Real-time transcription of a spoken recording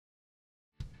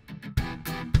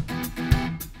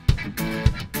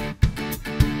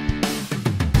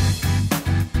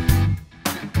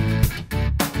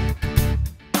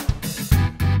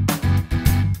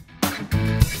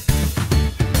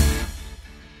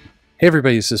Hey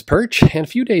everybody, this is Perch, and a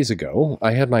few days ago,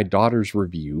 I had my daughters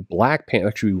review Black Panther.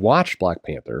 Actually, we watched Black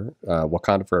Panther,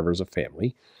 Wakanda Forever as a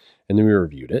family, and then we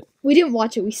reviewed it. We didn't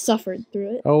watch it, we suffered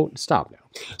through it. Oh, stop now.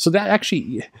 So that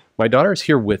actually, my daughter's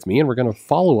here with me, and we're going to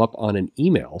follow up on an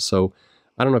email. So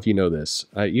I don't know if you know this.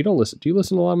 You don't listen. Do you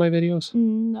listen to a lot of my videos?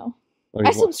 No. I mean,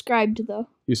 I subscribed, though.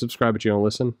 You subscribe, but you don't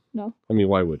listen? No. I mean,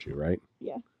 why would you, right?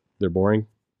 Yeah. They're boring?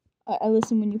 I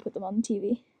listen when you put them on the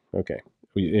TV. Okay.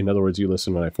 In other words, you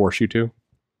listen when I force you to?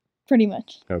 Pretty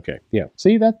much. Okay, yeah.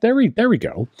 See that? There we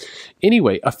go.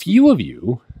 Anyway, a few of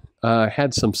you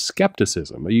had some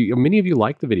skepticism. Many of you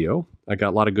liked the video. I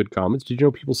got a lot of good comments. Did you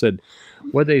know people said,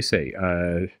 what'd they say?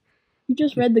 You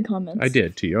just read the comments. I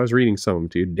did, to you. I was reading some of them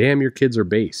to you. Damn, your kids are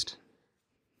based.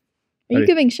 Are you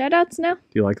giving shout-outs now? Do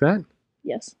you like that?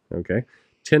 Yes. Okay.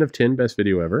 10 of 10, best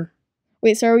video ever.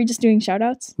 Wait, so are we just doing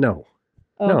shout-outs? No.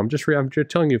 Oh. No, I'm just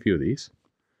telling you a few of these.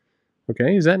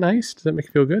 Okay, is that nice? Does that make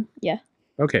you feel good? Yeah.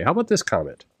 Okay, how about this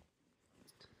comment?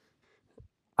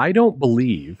 I don't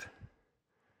believe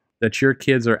that your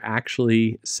kids are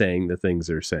actually saying the things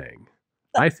they're saying.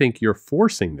 I think you're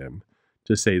forcing them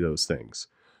to say those things.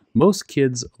 Most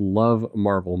kids love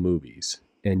Marvel movies,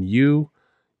 and you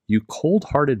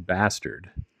cold-hearted bastard,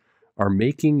 are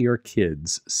making your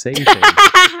kids say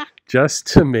things just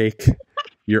to make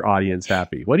your audience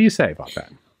happy. What do you say about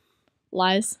that?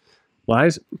 Lies.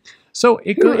 Lies? So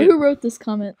Who wrote this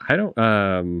comment? I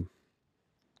don't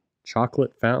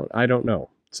chocolate fountain. I don't know.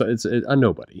 So it's a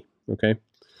nobody. Okay.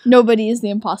 Nobody is the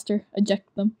imposter.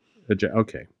 Eject them.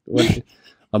 Okay. What,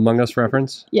 Among Us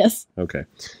reference? Yes. Okay.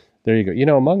 There you go. You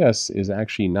know, Among Us is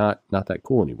actually not that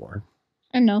cool anymore.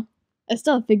 I know. I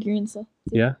still have figurines though.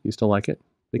 Yeah, you still like it?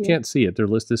 They can't see it.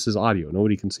 This is audio.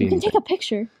 Nobody can see You can anything. take a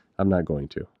picture. I'm not going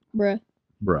to. Bruh.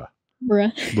 Bruh.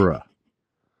 Bruh. Bruh.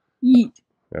 Yeet.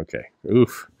 Okay.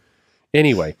 Oof.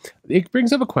 Anyway, it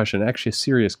brings up a question, actually a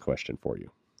serious question for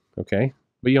you. Okay?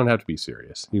 But you don't have to be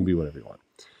serious. You can be whatever you want.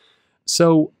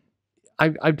 So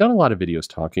I've done a lot of videos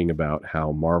talking about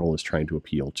how Marvel is trying to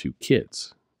appeal to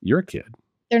kids. You're a kid.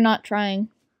 They're not trying.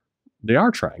 They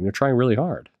are trying. They're trying really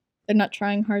hard. They're not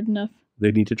trying hard enough.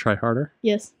 They need to try harder?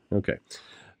 Yes. Okay.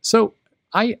 So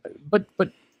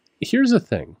but here's the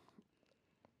thing.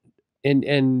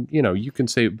 And you know, you can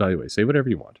say, by the way, say whatever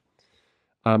you want.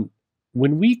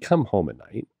 When we come home at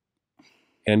night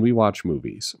and we watch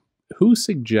movies, who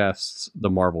suggests the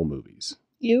Marvel movies?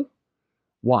 You?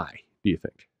 Why, do you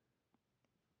think?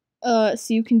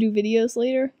 So you can do videos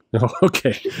later? Oh,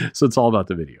 okay. So it's all about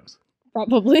the videos.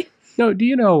 Probably. No, do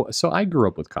you know, so I grew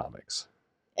up with comics.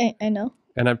 I know.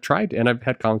 And I've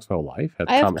had comics my whole life.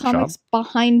 I have comics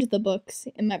behind the books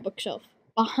in my bookshelf.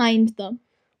 Behind them.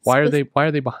 Why are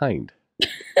they behind?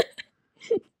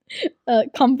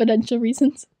 Confidential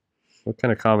reasons. What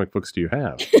kind of comic books do you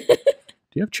have? Do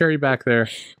you have Cherry back there?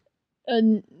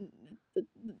 Do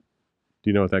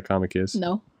you know what that comic is?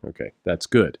 No. Okay, that's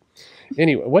good.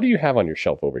 Anyway, what do you have on your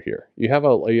shelf over here? You have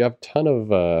a ton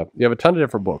of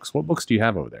different books. What books do you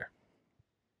have over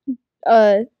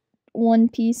there? One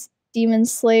Piece, Demon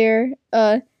Slayer,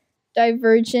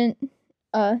 Divergent,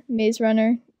 Maze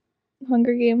Runner,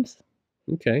 Hunger Games.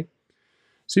 Okay.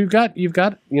 So you've got,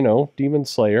 you know, Demon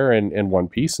Slayer and One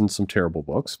Piece and some terrible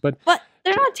books, but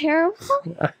they're not terrible.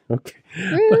 Okay.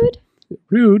 Rude.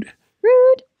 Rude.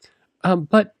 Rude.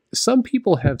 But some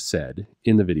people have said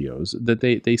in the videos that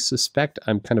they suspect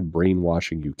I'm kind of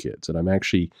brainwashing you kids, and I'm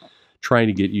actually trying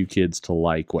to get you kids to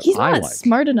like what He's I not like.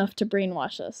 smart enough to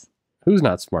brainwash us. Who's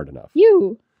not smart enough?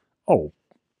 You. Oh,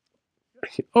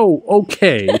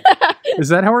 okay. Is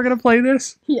that how we're going to play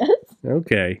this? Yes.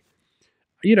 Okay.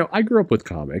 You know, I grew up with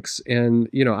comics, and,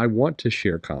 you know, I want to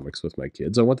share comics with my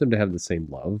kids. I want them to have the same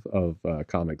love of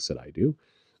comics that I do.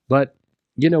 But,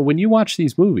 you know, when you watch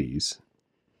these movies,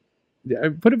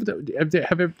 have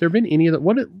there been any of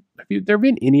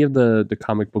the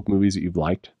comic book movies that you've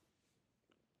liked?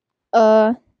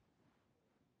 I'm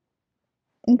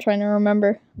trying to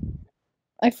remember.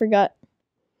 I forgot.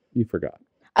 You forgot.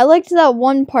 I liked that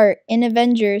one part in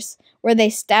Avengers where they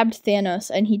stabbed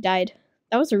Thanos and he died.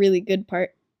 That was a really good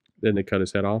part. Then they cut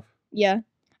his head off? Yeah.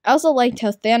 I also liked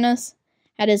how Thanos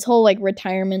had his whole,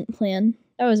 retirement plan.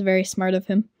 That was very smart of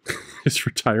him. His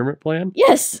retirement plan?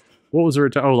 Yes! What was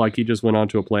the like he just went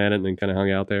onto a planet and then kind of hung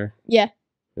out there? Yeah.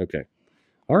 Okay.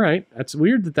 All right. That's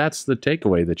weird that that's the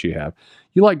takeaway that you have.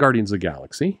 You like Guardians of the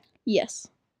Galaxy? Yes.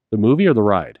 The movie or the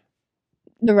ride?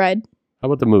 The ride. How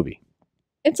about the movie?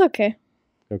 It's okay.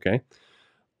 Okay.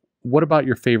 What about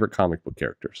your favorite comic book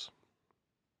characters?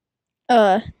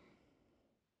 I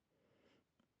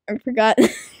forgot.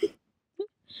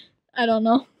 I don't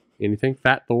know. Anything?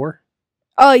 Fat Thor?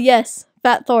 Oh, yes.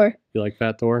 Fat Thor. You like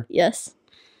Fat Thor? Yes.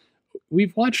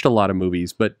 We've watched a lot of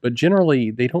movies, but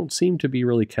generally they don't seem to be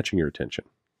really catching your attention.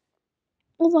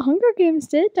 Well, the Hunger Games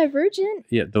did. Divergent.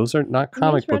 Yeah, those are not Maze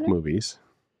comic book Runner. movies.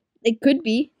 They could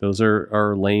be. Those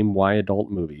are lame Y adult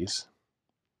movies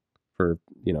for,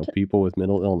 people with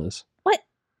mental illness. What?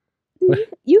 What?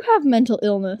 You have mental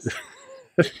illness.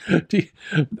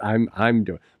 I'm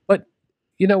doing, but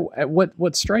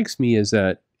what strikes me is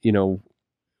that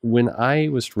when I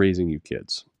was raising you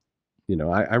kids,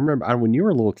 I remember when you were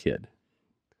a little kid,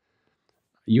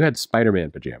 you had Spider-Man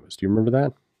pajamas. Do you remember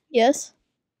that? Yes.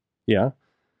 Yeah.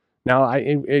 Now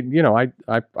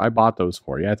I bought those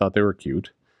for you. I thought they were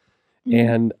cute,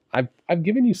 and I've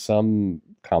given you some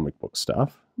comic book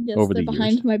stuff Yes, over they're the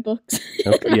behind years. my books.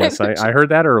 Okay, yes, I heard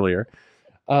that earlier.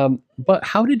 But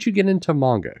how did you get into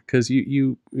manga? Because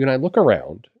you I look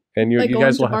around and Like you going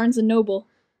guys to will have, Barnes and Noble.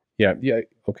 yeah,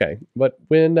 okay. But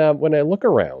when I look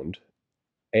around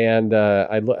and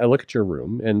I look at your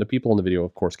room, and the people in the video,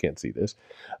 of course, can't see this.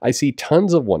 I see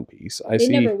tons of One Piece. I They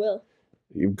see never will.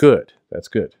 good. That's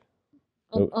good.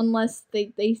 Unless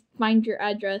they find your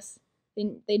address.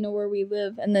 They know where we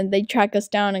live, and then they track us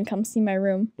down and come see my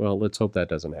room. Well, let's hope that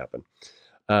doesn't happen.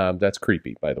 That's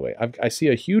creepy, by the way. I see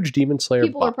a huge Demon Slayer.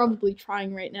 People are probably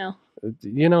trying right now.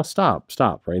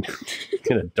 Stop, right?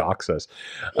 Gonna dox us.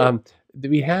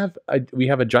 We have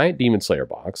a giant Demon Slayer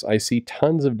box. I see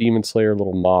tons of Demon Slayer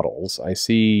little models. I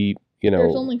see,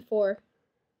 There's only 4.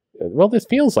 Well, this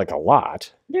feels like a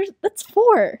lot. That's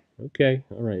 4. Okay,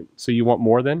 all right. So you want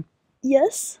more then?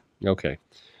 Yes. Okay,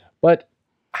 but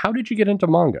how did you get into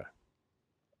manga?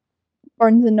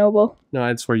 Barnes and Noble. No,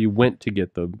 that's where you went to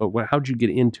get them. But how'd you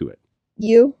get into it?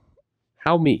 You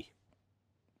How me?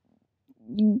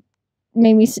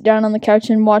 made me sit down on the couch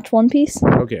and watch One Piece.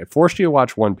 Okay, I forced you to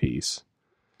watch One Piece.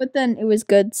 But then it was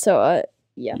good, so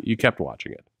yeah. You kept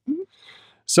watching it. Mhm.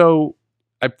 So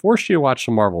I forced you to watch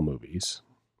some Marvel movies,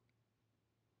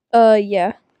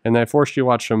 Yeah. and then I forced you to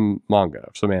watch some manga,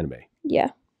 some anime,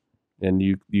 Yeah. and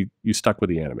you stuck with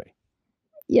the anime.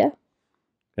 Yeah.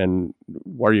 And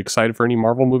are you excited for any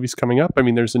Marvel movies coming up? I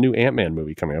mean, there's a new Ant-Man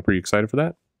movie coming up. Are you excited for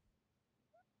that?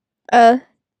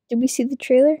 Did we see the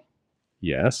trailer?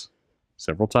 Yes,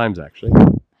 several times actually,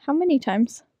 How many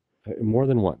times? more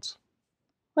than once.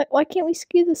 Why can't we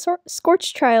see the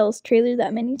Scorch Trials trailer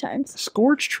that many times?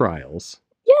 Scorch Trials.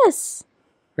 Yes.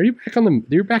 Are you back on the?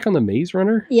 You're back on the Maze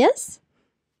Runner. Yes.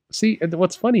 See, and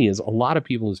what's funny is a lot of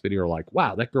people in this video are like,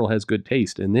 "Wow, that girl has good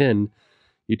taste," and then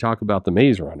you talk about the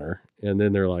Maze Runner, and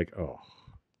then they're like, "Oh,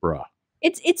 bruh."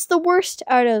 It's the worst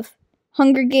out of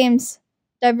Hunger Games,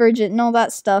 Divergent, and all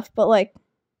that stuff. But like,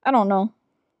 I don't know.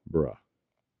 Bruh.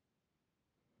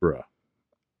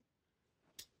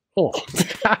 Oh,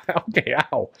 okay,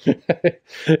 ow.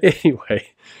 Anyway,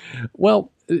 well,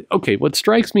 okay, what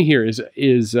strikes me here is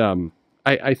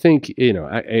I think,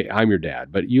 I'm your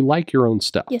dad, but you like your own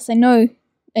stuff. Yes, I know.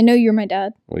 I know you're my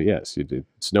dad. Well, yes, you do.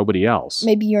 It's nobody else.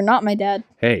 Maybe you're not my dad.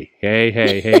 Hey,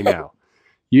 now.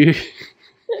 You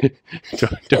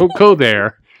don't go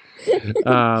there.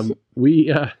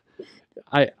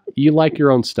 You like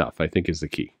your own stuff, I think is the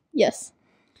key. Yes.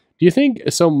 Do you think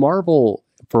so? Marvel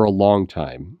for a long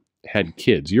time had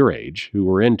kids your age who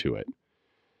were into it,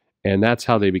 and that's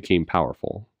how they became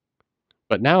powerful.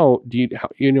 But now,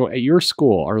 at your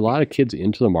school, are a lot of kids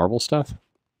into the Marvel stuff?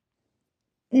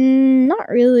 Not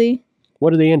really.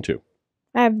 What are they into?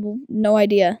 I have no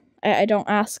idea. I don't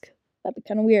ask. That'd be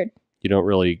kind of weird. You don't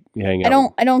really hang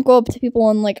out. I don't go up to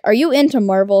people and like, are you into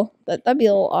Marvel? That'd be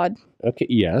a little odd. Okay,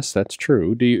 yes, that's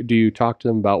true. Do you talk to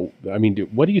them about? I mean,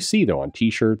 what do you see though on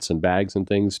T-shirts and bags and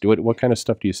things? What kind of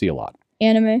stuff do you see a lot?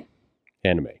 Anime.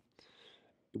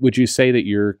 Would you say that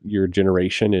your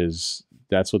generation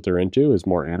that's what they're into, is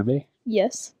more anime?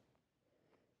 Yes.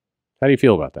 How do you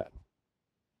feel about that?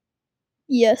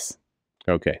 Yes.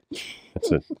 Okay,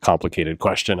 that's a complicated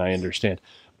question. I understand.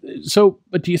 So,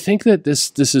 but do you think that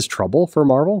this is trouble for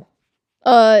Marvel?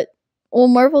 Well,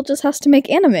 Marvel just has to make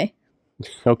anime.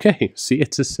 Okay, see,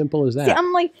 it's as simple as that. See,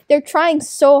 I'm like, they're trying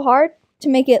so hard to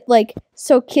make it like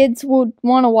so kids would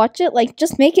want to watch it. Like,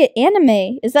 just make it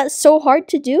anime. Is that so hard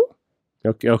to do?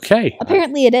 Okay.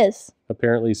 Apparently, it is.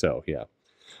 Apparently so. Yeah.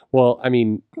 Well, I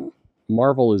mean,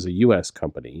 Marvel is a U.S.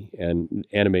 company, and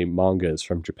anime manga is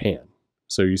from Japan.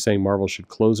 So you're saying Marvel should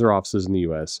close their offices in the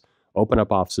U.S., open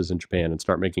up offices in Japan, and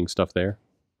start making stuff there?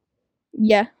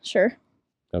 Yeah, sure.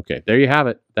 Okay, there you have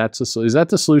it. Is that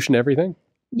the solution to everything?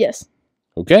 Yes.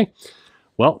 Okay.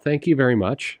 Well, thank you very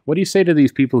much. What do you say to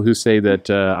these people who say that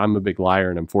I'm a big liar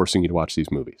and I'm forcing you to watch these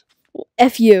movies?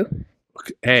 F you.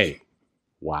 Hey,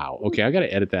 Wow. Okay, I got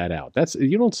to edit that out.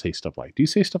 You don't say stuff like. Do you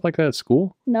say stuff like that at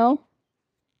school? No.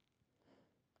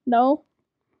 No.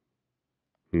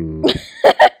 Hmm.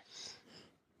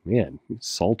 Man,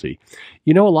 salty.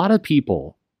 You know, a lot of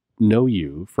people know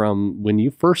you from when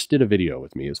you first did a video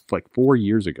with me. It was like 4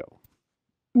 years ago.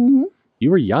 Mm-hmm.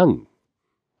 You were young.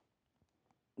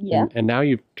 Yeah. And now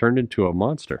you've turned into a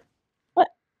monster. What?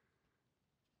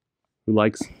 Who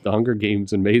likes the Hunger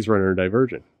Games and Maze Runner and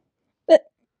Divergent.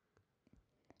 But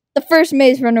the first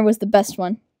Maze Runner was the best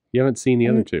one. You haven't seen the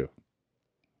other two.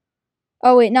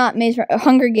 Oh, wait, not Maze Runner.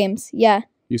 Hunger Games. Yeah.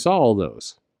 You saw all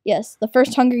those. Yes, the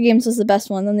first Hunger Games was the best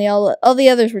one, then all the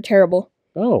others were terrible.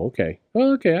 Oh, okay.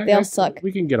 Well, okay. They all suck.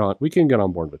 We can get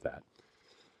on board with that.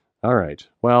 All right.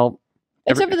 Well,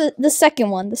 except for the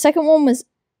second one. The second one was,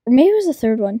 or maybe it was the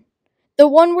third one. The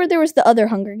one where there was the other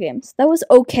Hunger Games. That was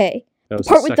okay. That was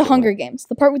the part with the Hunger Games.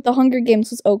 The part with the Hunger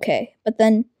Games was okay, but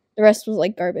then the rest was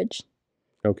like garbage.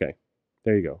 Okay.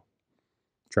 There you go.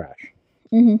 Trash.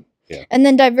 Mm-hmm. Yeah. And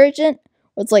then Divergent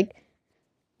was like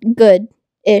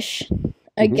good-ish,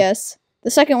 I guess.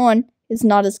 The second one is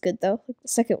not as good though. Like, the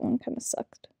second one kind of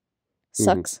sucked.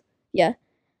 Sucks. Yeah. Okay.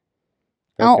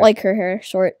 I don't like her hair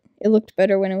short. It looked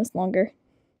better when it was longer.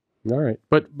 All right.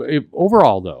 But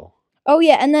overall though. Oh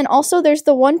yeah, and then also there's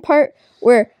the one part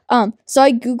where so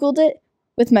I googled it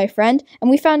with my friend and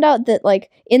we found out that like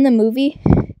in the movie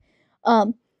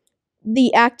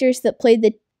the actors that played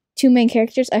the two main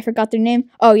characters, I forgot their name.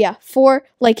 Oh yeah, 4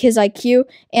 like his IQ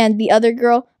and the other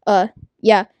girl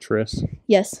yeah. Triss.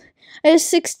 Yes. I just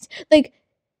 6 like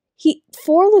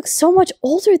 4 looks so much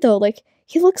older though. Like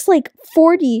he looks like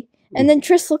 40 and then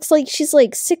Triss looks like she's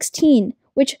like 16,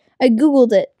 which I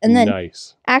googled it and then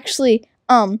nice. Actually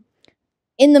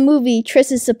in the movie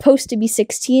Triss is supposed to be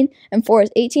 16 and 4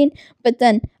 is 18, but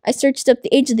then I searched up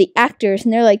the age of the actors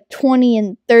and they're like 20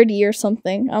 and 30 or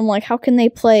something. I'm like, how can they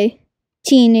play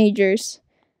teenagers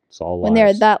it's all lies. when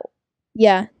they're that?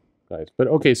 Yeah. Nice. But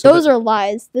okay, so those are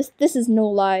lies. This is no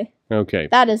lie. Okay.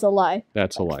 That is a lie.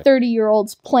 That's a lie.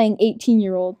 30-year-olds playing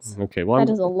 18-year-olds. Okay, well,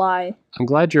 that is a lie. I'm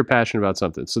glad you're passionate about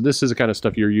something. So this is the kind of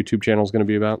stuff your YouTube channel is going to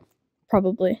be about?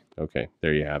 Probably. Okay,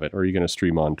 there you have it. Or are you going to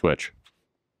stream on Twitch?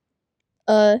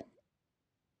 I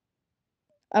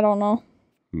don't know.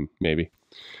 Maybe.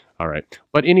 All right.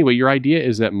 But anyway, your idea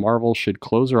is that Marvel should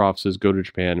close their offices, go to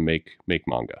Japan, and make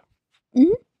manga.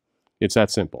 Mm-hmm. It's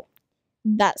that simple.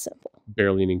 That simple.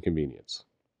 Barely an inconvenience.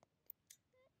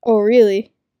 Oh,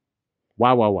 really?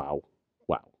 Wow, wow, wow.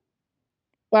 Wow.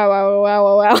 Wow, wow, wow,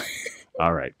 wow, wow.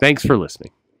 All right. Thanks for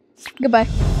listening. Goodbye.